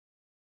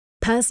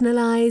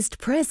Personalised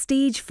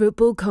prestige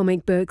football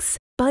comic books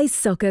by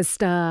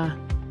Soccerstar.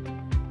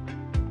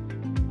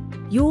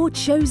 Your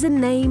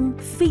chosen name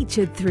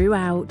featured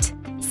throughout.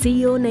 See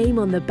your name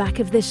on the back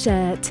of the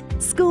shirt,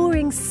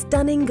 scoring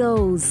stunning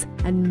goals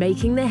and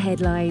making the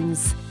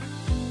headlines.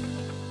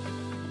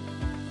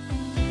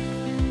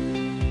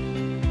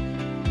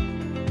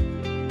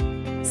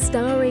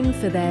 Starring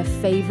for their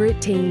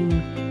favourite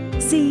team.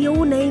 See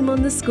your name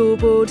on the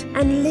scoreboard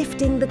and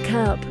lifting the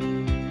cup.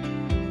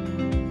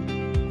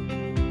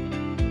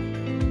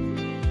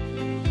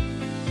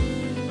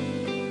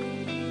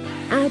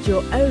 Add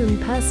your own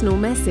personal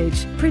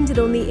message printed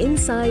on the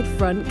inside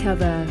front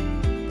cover.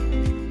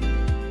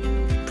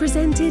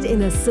 Presented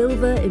in a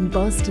silver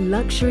embossed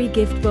luxury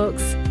gift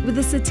box with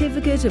a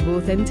certificate of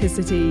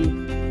authenticity.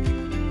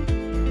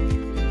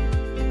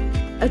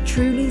 A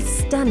truly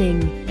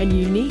stunning and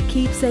unique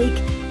keepsake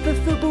for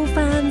football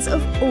fans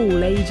of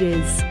all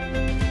ages.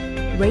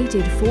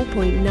 Rated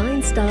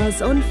 4.9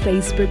 stars on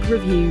Facebook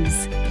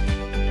reviews.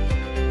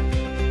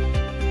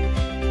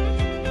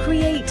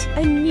 Create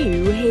a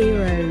new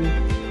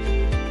hero.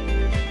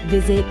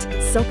 Visit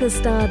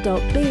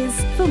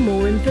soccerstar.biz for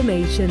more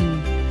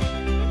information.